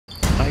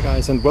Hi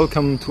guys and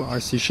welcome to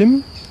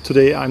RCSchim.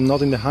 Today I'm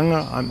not in the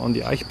hangar, I'm on the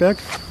Eichberg,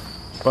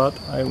 but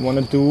I want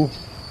to do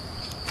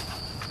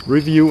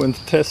review and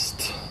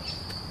test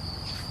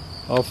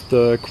of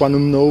the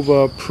Quanum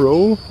Nova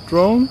Pro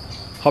drone.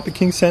 Hobby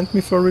King sent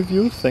me for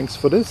review, thanks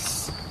for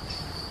this.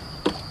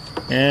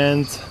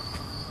 And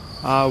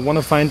I want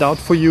to find out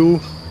for you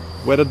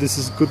whether this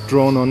is a good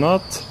drone or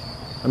not.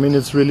 I mean,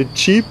 it's really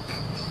cheap.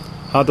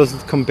 How does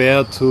it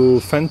compare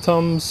to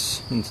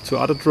Phantoms and to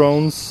other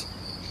drones?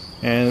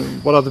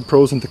 And what are the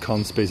pros and the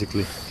cons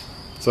basically.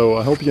 So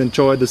I hope you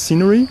enjoy the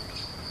scenery.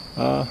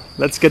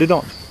 Let's get it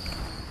on.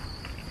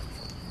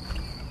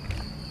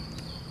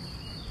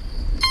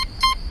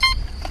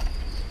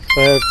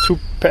 I have two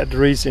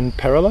batteries in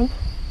parallel.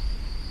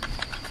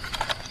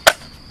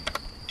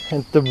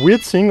 And the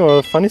weird thing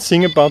or funny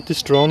thing about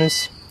this drone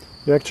is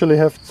you actually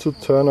have to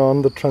turn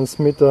on the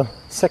transmitter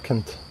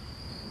second.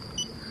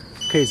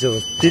 Okay, so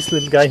this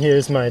little guy here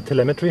is my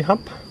telemetry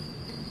hub.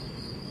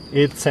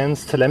 It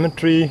sends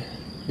telemetry,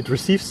 it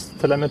receives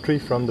telemetry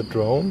from the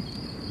drone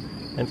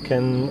and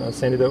can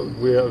send it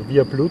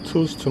via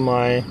Bluetooth to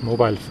my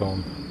mobile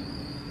phone.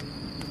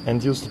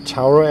 And use the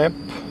Tower app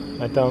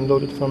I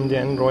downloaded from the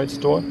Android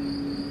store.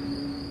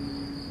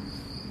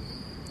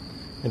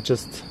 And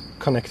just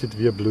connect it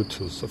via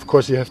Bluetooth. Of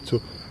course you have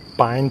to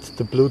bind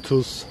the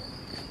Bluetooth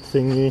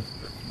thingy.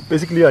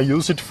 Basically I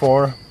use it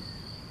for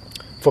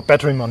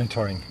battery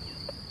monitoring.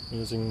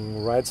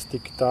 Using right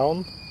stick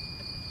down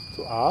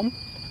to arm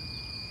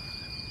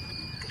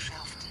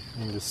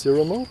in the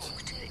 0 mode.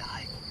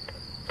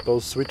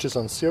 Both switches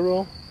on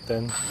 0,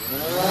 then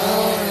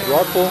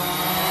throttle.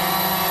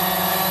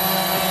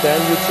 And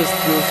then you just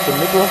use the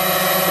middle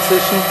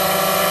position.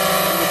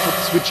 You put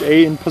switch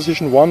A in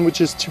position 1,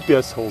 which is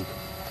GPS hold.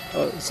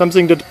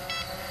 Something that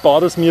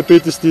bothers me a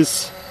bit is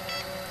this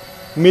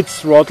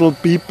mid-throttle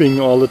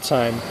beeping all the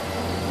time.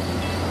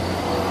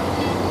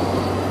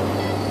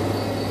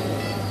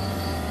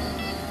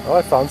 Oh,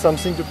 I found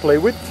something to play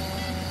with.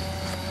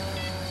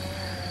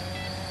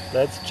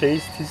 Let's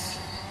chase this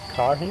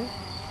car here.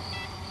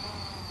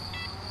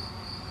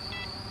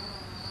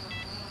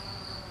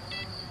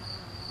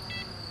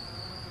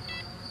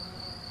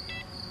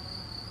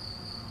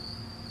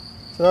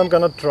 So now I'm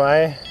gonna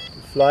try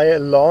to fly a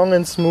long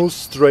and smooth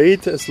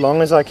straight as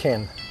long as I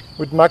can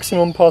with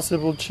maximum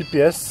possible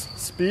GPS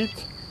speed,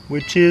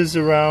 which is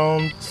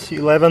around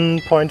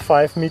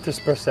 11.5 meters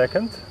per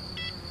second.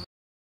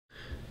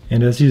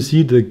 And as you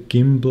see, the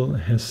gimbal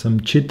has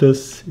some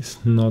jitters, it's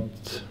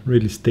not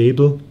really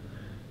stable,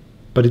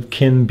 but it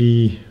can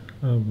be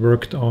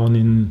worked on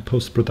in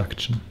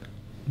post-production,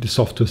 the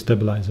software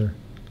stabilizer.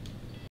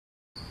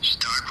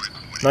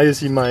 Now you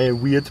see my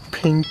weird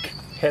pink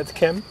head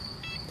cam.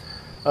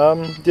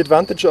 The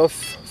advantage of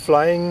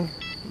flying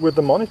with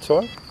the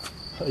monitor,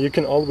 you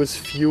can always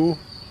view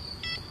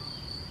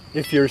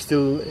if you're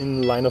still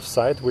in line of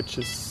sight, which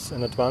is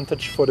an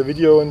advantage for the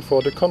video and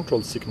for the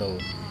control signal.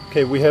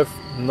 Okay, we have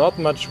not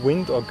much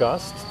wind or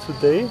gust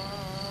today,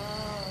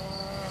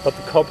 but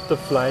the copter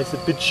flies a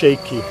bit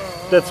shaky.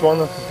 That's one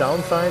of the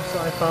downsides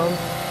I found.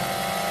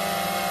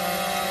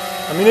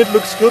 I mean, it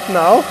looks good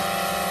now.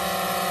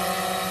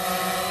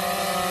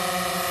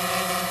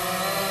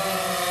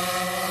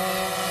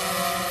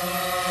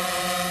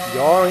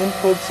 Your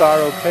inputs are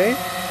okay.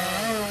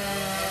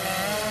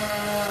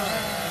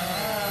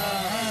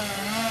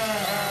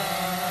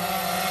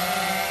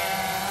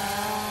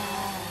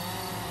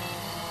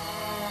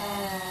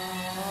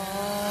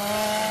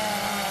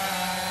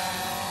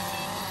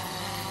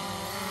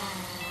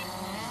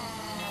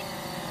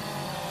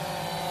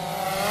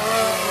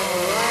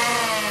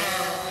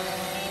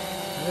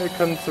 You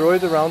can throw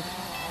it around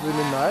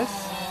really nice.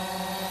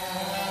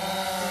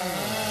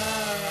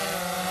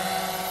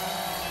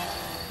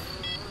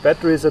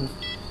 Battery is at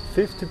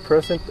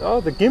 50%.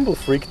 Oh, the gimbal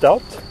freaked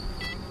out.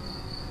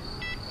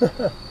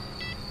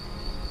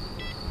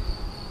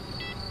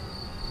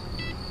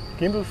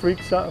 Gimbal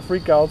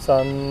freakouts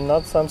are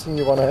not something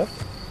you want to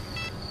have.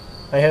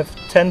 I have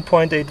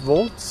 10.8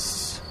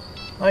 volts.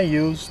 I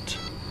used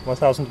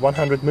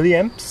 1100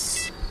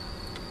 milliamps.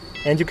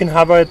 And you can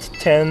hover at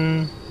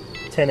 10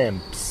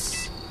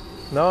 amps.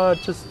 Now I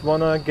just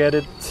wanna get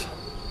it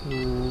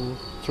to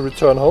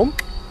return home.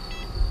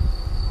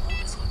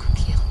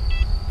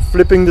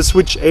 Flipping the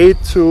switch A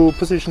to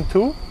position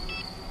 2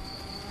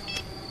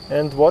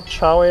 and watch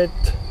how it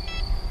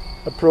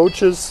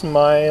approaches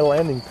my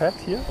landing pad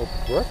here. Hope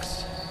it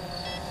works.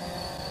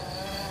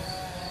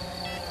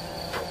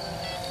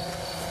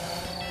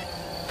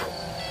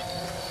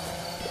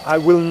 I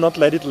will not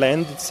let it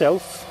land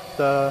itself.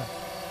 The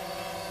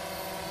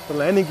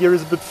landing gear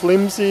is a bit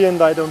flimsy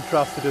and I don't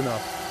trust it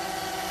enough.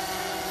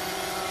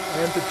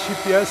 And the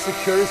GPS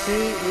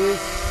accuracy is,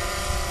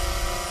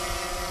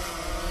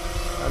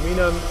 I mean,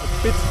 I'm a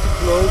bit too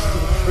close to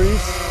the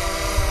trees.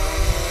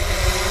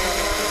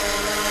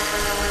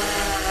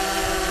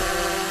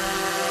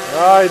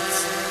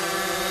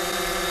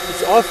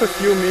 It's off a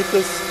few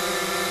meters.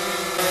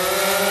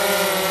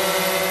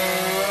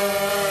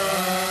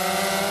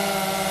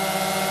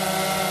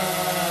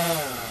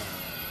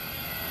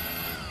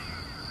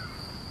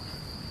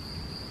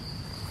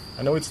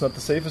 I know it's not the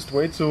safest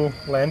way to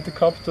land the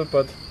copter,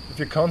 but if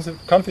you're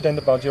confident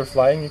about your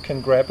flying, you can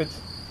grab it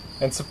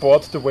and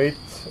support the weight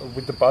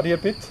with the body a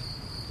bit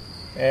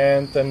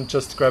and then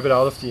just grab it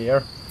out of the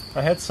air.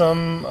 I had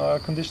some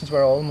conditions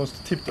where I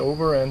almost tipped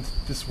over and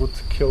this would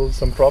kill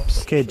some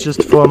props. Okay,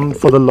 just for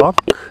the log,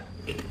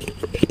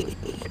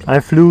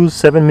 I flew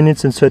 7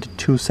 minutes and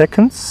 32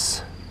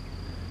 seconds.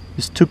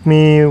 This took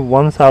me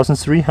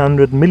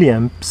 1300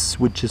 milliamps,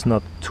 which is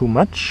not too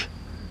much.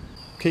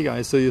 Okay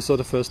guys, so you saw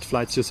the first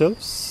flights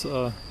yourselves.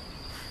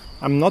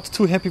 I'm not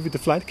too happy with the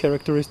flight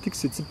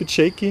characteristics, it's a bit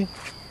shaky,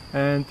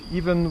 and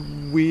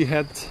even we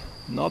had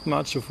not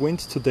much of wind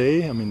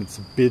today. I mean, it's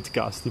a bit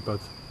gusty, but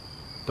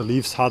the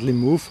leaves hardly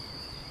move.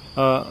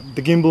 The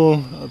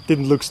gimbal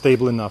didn't look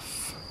stable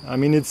enough. I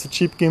mean, it's a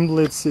cheap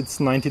gimbal, it's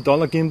 $90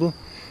 gimbal.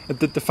 And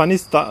the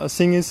funniest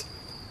thing is,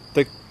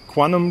 the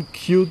Quanum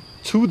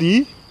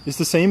Q2D is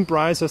the same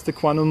price as the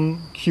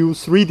Quanum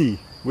Q3D,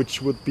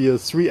 which would be a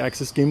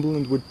 3-axis gimbal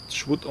and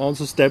which would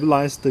also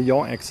stabilize the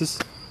yaw axis,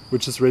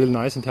 which is really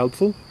nice and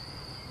helpful.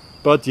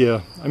 But yeah,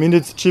 I mean,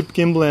 it's a cheap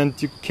gimbal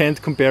and you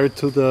can't compare it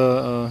to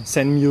the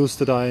Zen Muse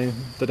that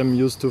I'm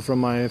used to from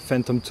my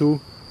Phantom 2,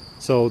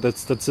 so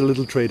that's a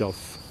little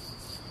trade-off.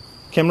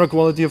 Camera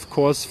quality, of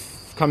course,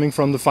 coming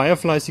from the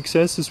Firefly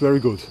 6S is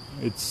very good.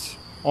 It's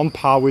on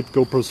par with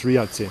GoPro 3,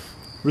 I'd say.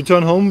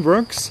 Return home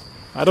works.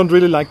 I don't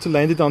really like to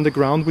land it on the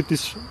ground with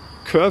this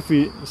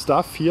curvy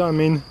stuff here. I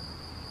mean,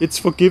 it's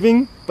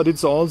forgiving, but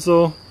it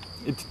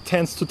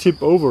tends to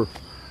tip over,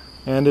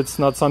 and it's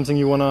not something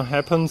you want to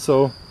happen.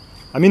 So,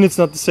 I mean, it's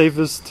not the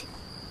safest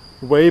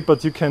way,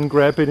 but you can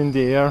grab it in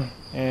the air,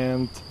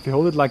 and if you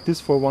hold it like this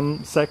for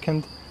 1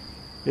 second,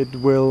 it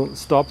will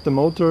stop the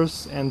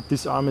motors and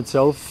disarm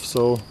itself.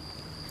 So,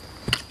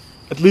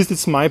 at least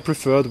it's my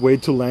preferred way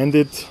to land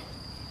it.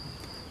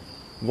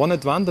 One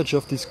advantage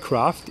of this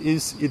craft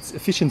is its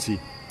efficiency.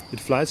 It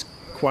flies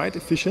quite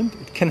efficient.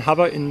 It can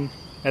hover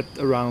at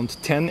around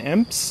 10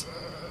 amps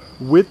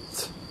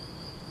with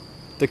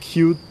the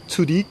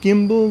Q2D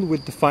gimbal,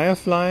 with the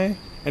Firefly,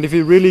 and if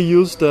you really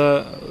use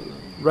the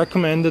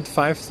recommended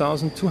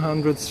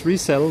 5200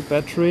 3-cell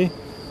battery,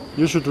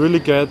 you should really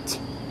get,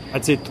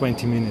 I'd say,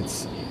 20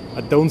 minutes.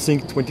 I don't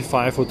think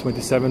 25 or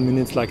 27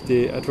 minutes like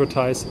they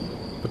advertise,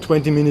 but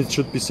 20 minutes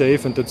should be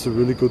safe, and that's a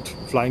really good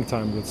flying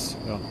time.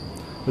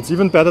 That's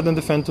even better than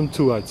the Phantom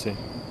 2, I'd say.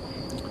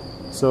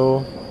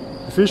 So,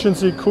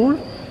 efficiency, cool.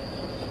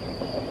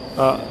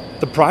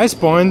 The price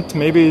point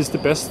maybe is the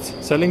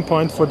best selling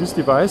point for this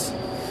device.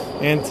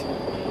 And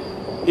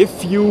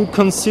if you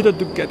consider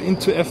to get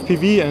into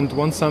FPV and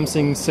want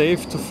something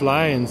safe to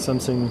fly and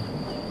something,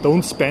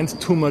 don't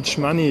spend too much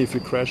money if you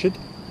crash it,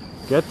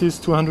 get this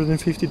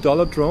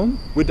 $250 drone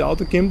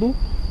without a gimbal.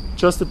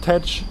 Just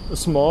attach a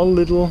small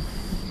little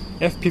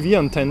FPV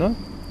antenna,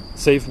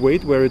 save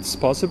weight where it's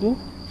possible,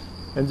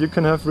 and you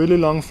can have really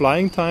long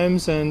flying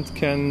times and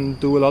can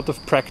do a lot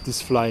of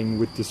practice flying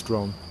with this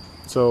drone.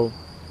 So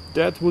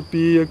that would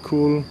be a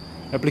cool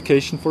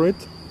application for it.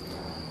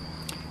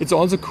 It's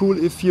also cool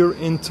if you're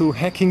into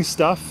hacking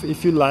stuff,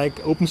 if you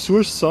like open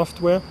source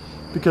software,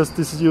 because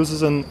this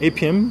uses an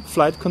APM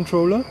flight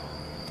controller.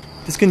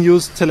 This can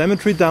use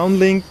telemetry,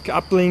 downlink,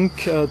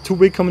 uplink,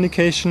 two-way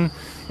communication,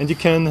 and you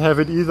can have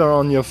it either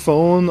on your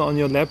phone, on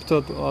your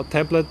laptop or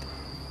tablet.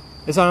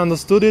 As I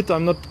understood it,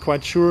 I'm not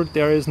quite sure,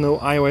 there is no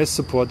iOS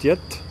support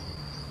yet.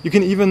 You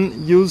can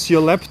even use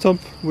your laptop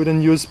with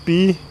an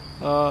USB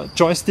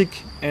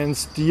joystick and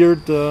steer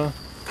the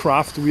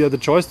craft via the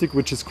joystick,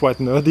 which is quite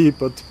nerdy,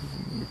 but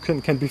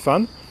can be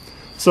fun.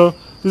 So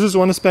this is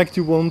one aspect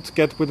you won't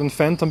get with a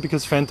Phantom,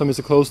 because Phantom is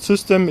a closed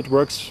system. It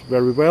works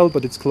very well,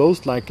 but it's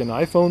closed like an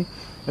iPhone.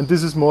 And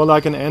this is more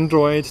like an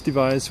Android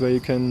device where you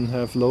can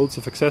have loads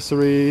of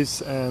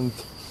accessories and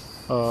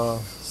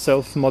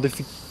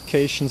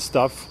self-modification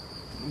stuff.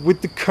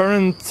 With the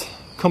current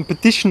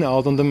competition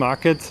out on the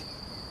market,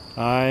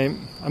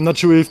 I'm not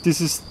sure if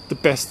this is the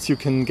best you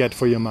can get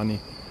for your money.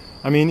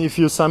 I mean, if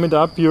you sum it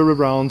up, you're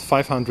around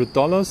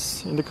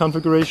 $500 in the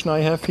configuration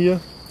I have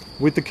here,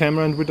 with the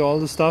camera and with all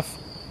the stuff.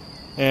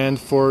 And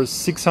for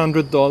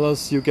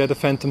 $600 you get a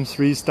Phantom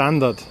 3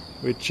 Standard,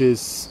 which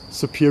is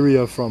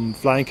superior from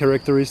flying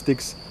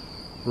characteristics.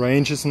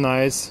 Range is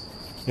nice.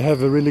 You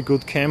have a really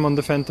good cam on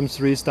the Phantom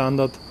 3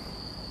 Standard.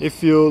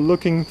 If you're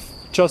looking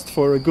just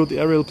for a good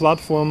aerial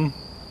platform,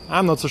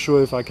 I'm not so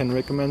sure if I can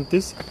recommend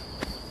this.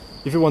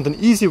 If you want an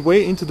easy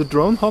way into the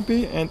drone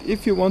hobby, and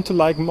if you want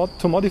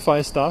to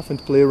modify stuff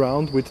and play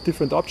around with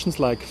different options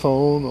like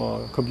phone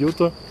or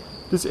computer,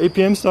 this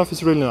APM stuff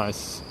is really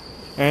nice.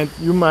 And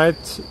you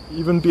might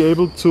even be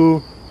able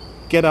to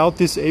get out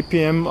this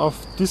APM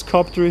of this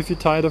copter if you're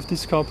tired of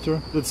this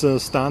copter. It's a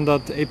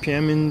standard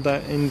APM in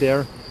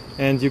there,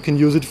 and you can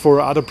use it for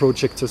other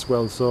projects as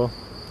well. So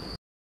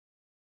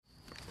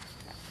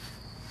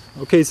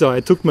okay, so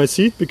I took my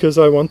seat because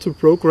I want to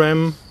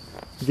program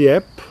the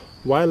app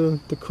while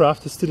the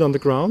craft is still on the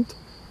ground,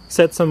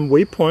 set some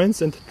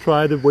waypoints and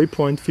try the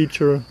waypoint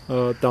feature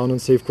down on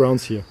safe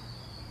grounds here.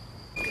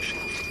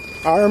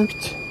 Armed.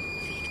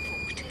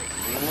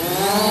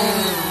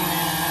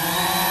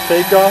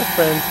 take off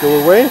and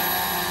go away.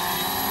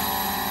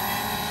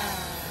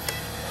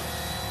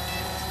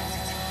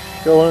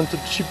 Go into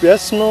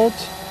GPS mode,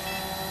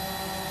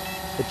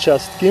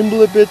 adjust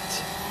gimbal a bit.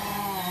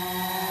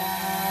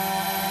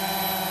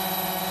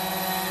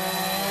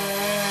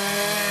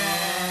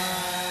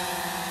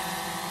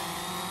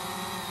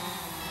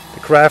 The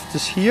craft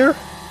is here,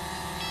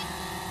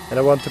 and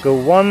I want to go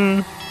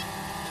 1,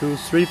 2,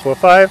 3, 4,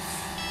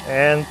 5,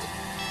 and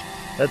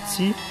let's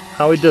see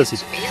how it does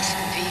it.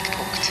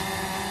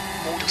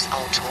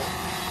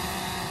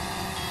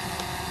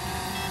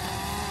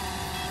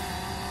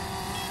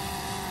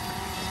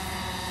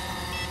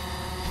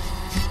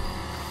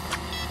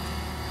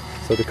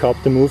 So the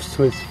copter moves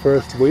to its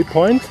first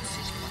waypoint,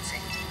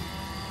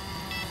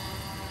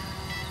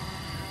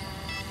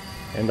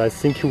 and I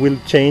think he will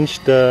change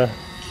the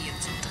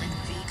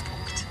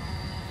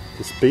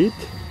speed.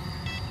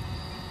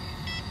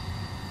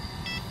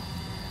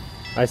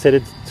 I set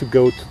it to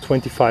go to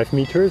 25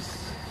 meters,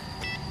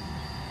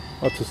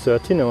 or to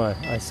 30, no,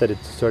 I set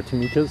it to 30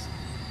 meters.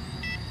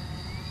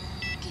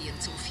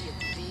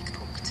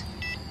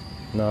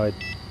 Now it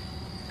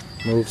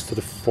moves to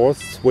the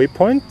fourth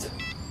waypoint.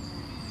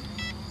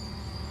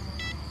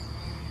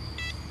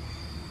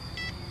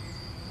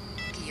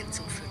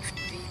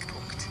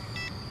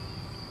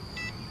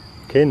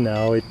 Okay,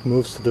 now it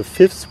moves to the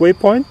fifth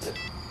waypoint.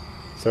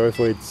 Sorry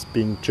for its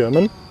being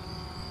German.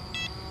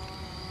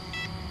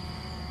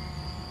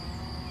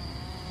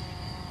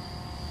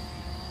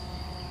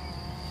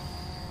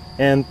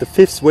 And the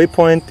fifth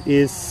waypoint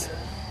is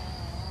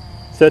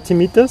 30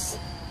 meters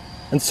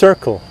and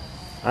circle.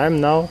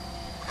 I'm now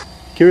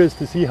curious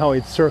to see how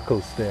it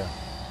circles there.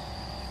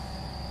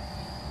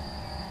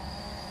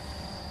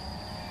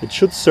 It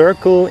should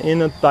circle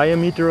in a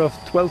diameter of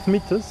 12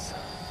 meters.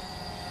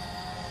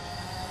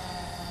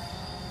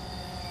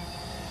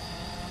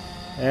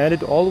 And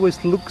it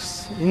always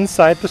looks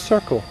inside the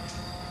circle.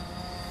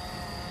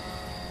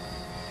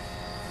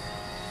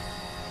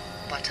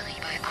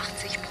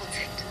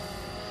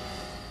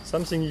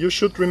 Something you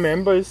should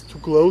remember is to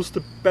close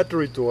the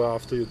battery door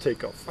after you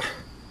take off.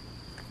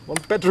 One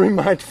battery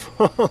might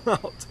fall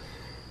out.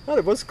 Oh,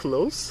 that was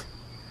close.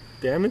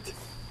 Damn it.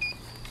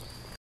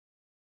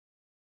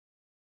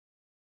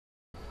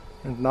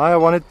 And now I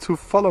want it to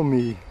follow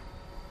me.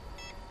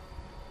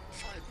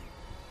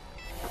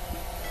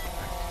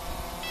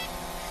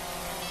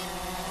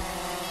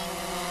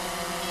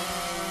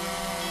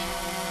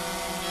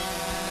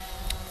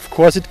 Of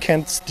course it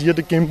can't steer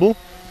the gimbal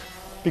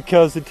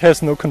because it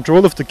has no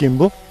control of the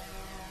gimbal,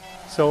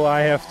 so I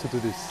have to do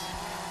this.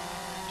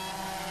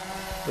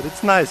 But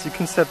it's nice, you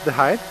can set the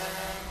height.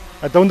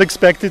 I don't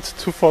expect it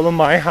to follow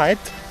my height.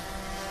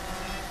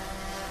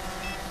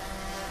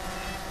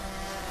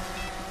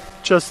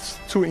 Just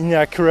too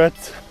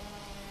inaccurate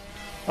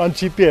on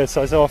GPS,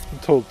 as I often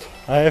told.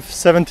 I have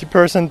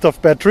 70%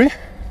 of battery,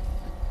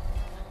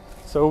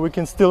 so we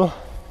can still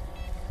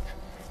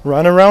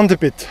run around a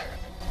bit.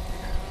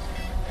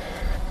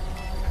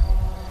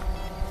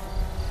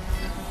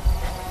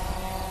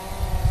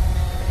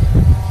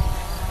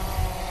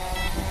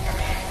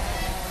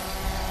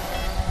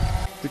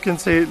 You can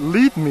say,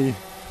 lead me.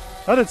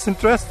 Oh, that's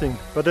interesting,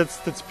 but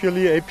that's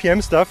purely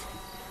APM stuff.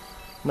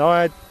 Now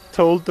I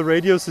told the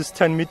radius is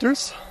 10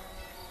 meters.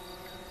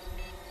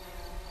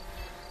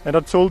 And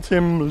I told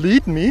him,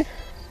 lead me.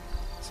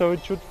 So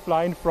it should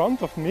fly in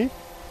front of me.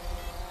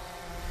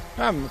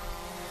 Yeah.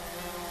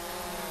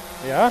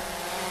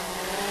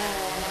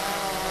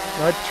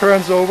 Now it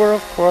turns over,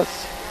 of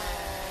course.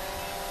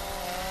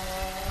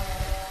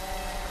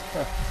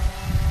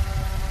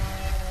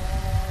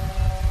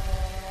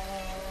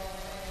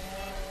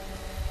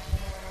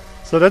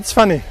 So that's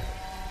funny.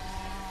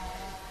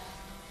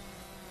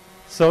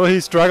 So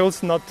he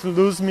struggles not to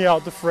lose me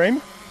out of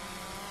frame.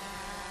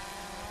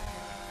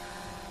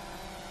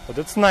 But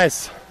it's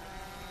nice.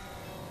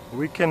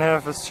 We can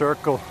have a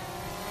circle.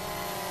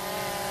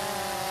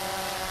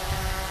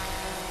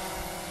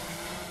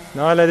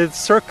 Now I let it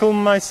circle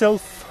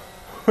myself,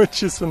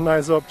 which is a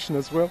nice option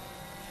as well.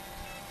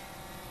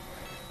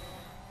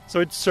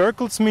 So it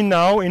circles me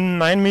now in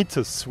 9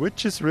 meters,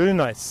 which is really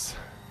nice.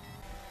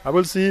 I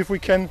will see if we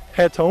can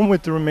head home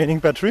with the remaining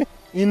battery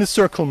in a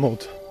circle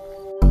mode.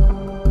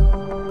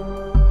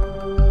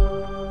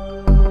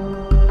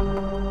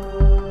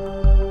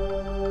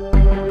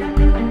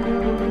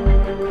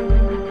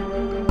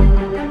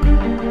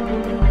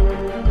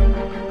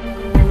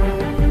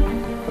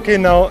 Okay,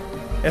 now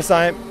as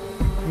I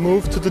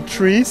move to the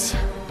trees,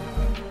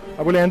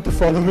 I will enter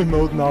Followme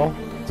mode now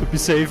to be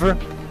safer.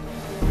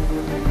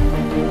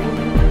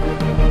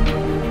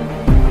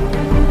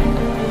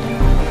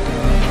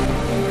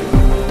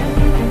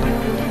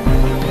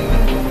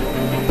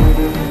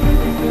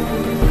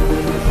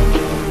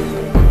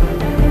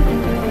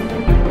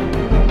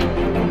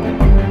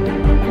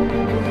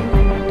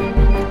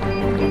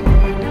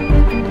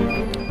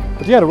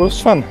 But yeah, it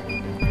was fun.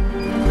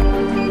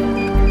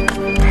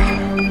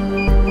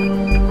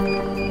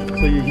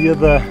 So you hear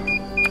the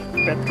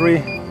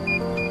battery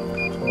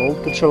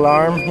voltage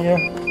alarm here.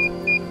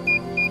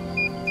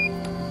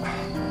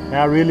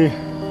 I really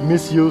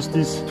misuse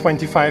these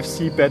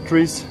 25C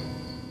batteries.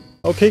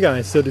 Okay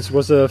guys, so this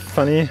was a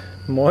funny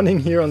morning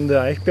here on the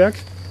Eichberg.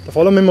 The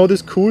Followme mode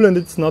is cool, and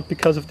it's not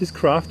because of this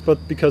craft,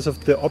 but because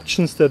of the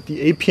options that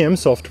the APM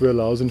software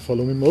allows in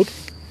Followme mode.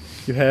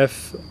 You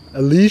have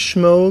a leash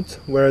mode,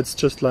 where it's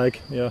just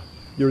like, yeah,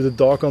 you're the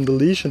dog on the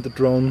leash and the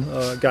drone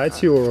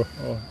guides you, or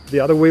the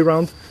other way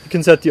around. You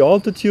can set the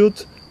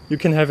altitude, you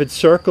can have it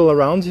circle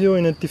around you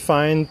in a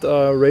defined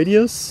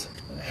radius,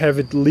 have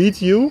it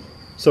lead you,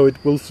 so it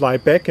will fly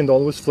back and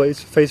always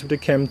face with the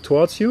cam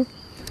towards you.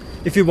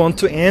 If you want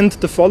to end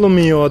the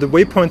Followme or the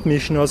Waypoint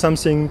mission or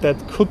something that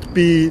could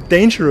be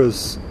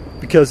dangerous,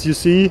 because you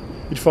see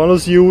it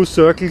follows you,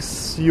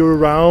 circles you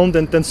around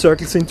and then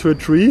circles into a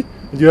tree,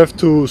 and you have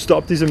to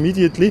stop this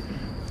immediately.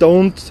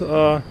 Don't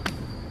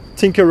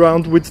tinker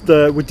around with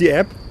the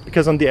app,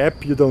 because on the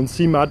app you don't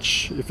see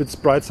much. If it's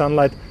bright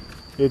sunlight,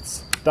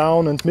 it's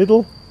down and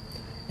middle,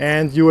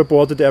 and you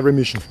aborted every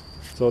mission.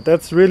 So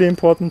that's really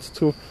important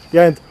to,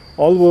 yeah, and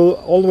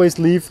always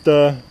leave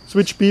the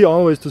switch B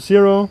always to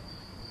 0,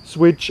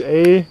 switch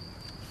A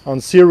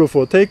on 0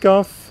 for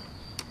takeoff,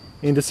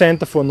 in the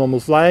center for normal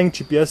flying,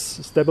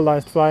 GPS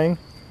stabilized flying,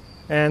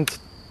 and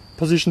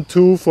position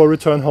 2 for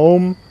return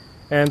home.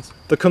 And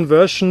the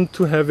conversion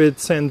to have it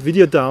send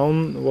video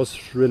down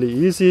was really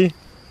easy.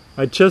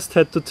 I just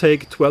had to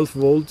take 12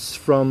 volts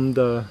from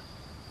the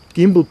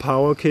gimbal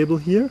power cable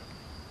here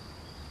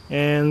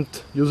and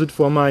use it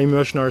for my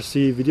Immersion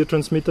RC video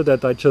transmitter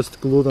that I just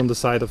glued on the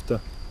side of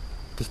the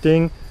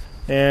thing.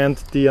 And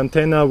the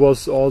antenna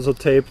was also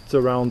taped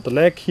around the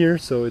leg here,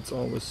 so it's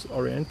always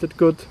oriented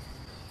good.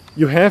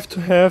 You have to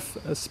have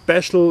a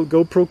special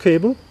GoPro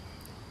cable,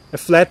 a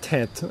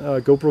flathead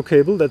GoPro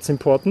cable, that's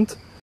important,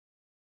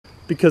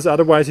 because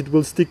otherwise it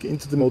will stick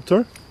into the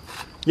motor.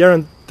 Yeah,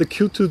 and the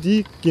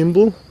Q2D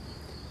gimbal,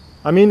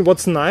 I mean,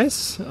 what's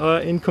nice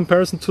in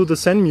comparison to the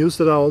Zenmuse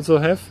that I also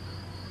have,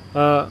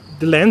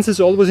 the lens is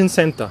always in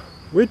center,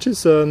 which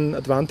is an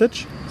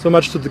advantage. So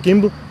much to the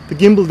gimbal. The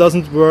gimbal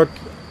doesn't work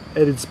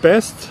at its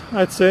best,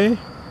 I'd say.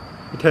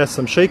 It has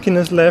some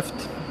shakiness left.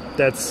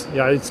 That's,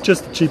 yeah, it's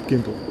just a cheap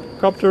gimbal.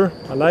 Copter,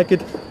 I like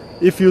it.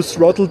 If you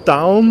throttle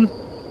down,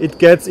 it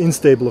gets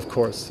unstable, of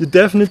course. You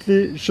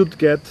definitely should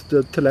get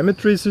the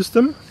telemetry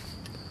system,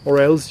 or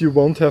else you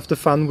won't have the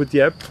fun with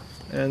the app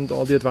and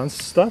all the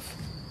advanced stuff.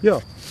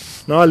 Yeah.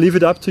 Now I leave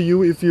it up to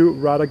you if you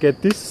rather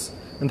get this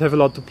and have a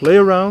lot to play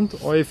around,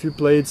 or if you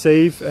play it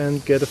safe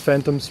and get a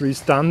Phantom3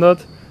 Standard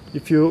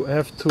if you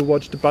have to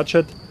watch the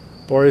budget,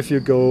 or if you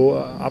go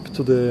up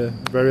to the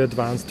very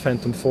advanced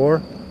Phantom 4,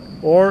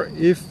 or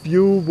if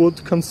you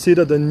would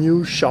consider the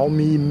new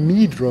Xiaomi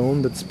Mi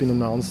drone that's been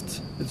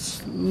announced.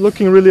 It's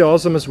looking really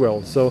awesome as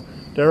well. So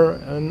there are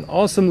an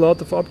awesome lot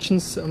of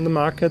options on the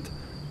market.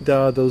 There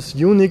are those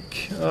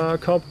unique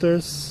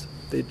copters.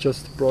 They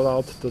just brought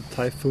out the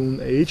Typhoon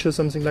H or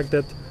something like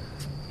that.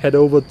 Head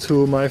over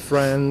to my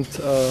friend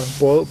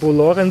Bo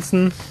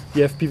Lorenzen,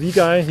 the FPV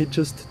guy. He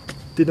just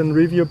did a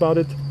review about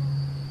it.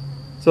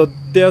 So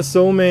there are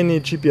so many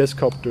GPS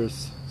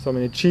copters, so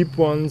many cheap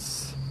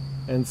ones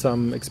and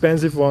some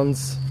expensive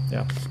ones.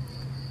 Yeah,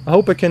 I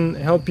hope I can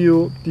help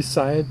you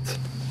decide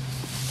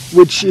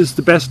which is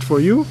the best for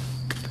you.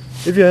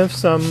 If you have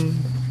some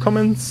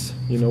comments,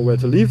 you know where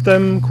to leave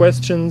them,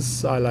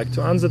 questions, I like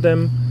to answer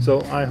them.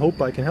 So I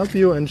hope I can help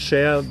you and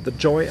share the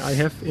joy I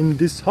have in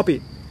this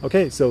hobby.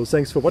 Okay, so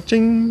thanks for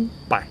watching,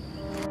 bye.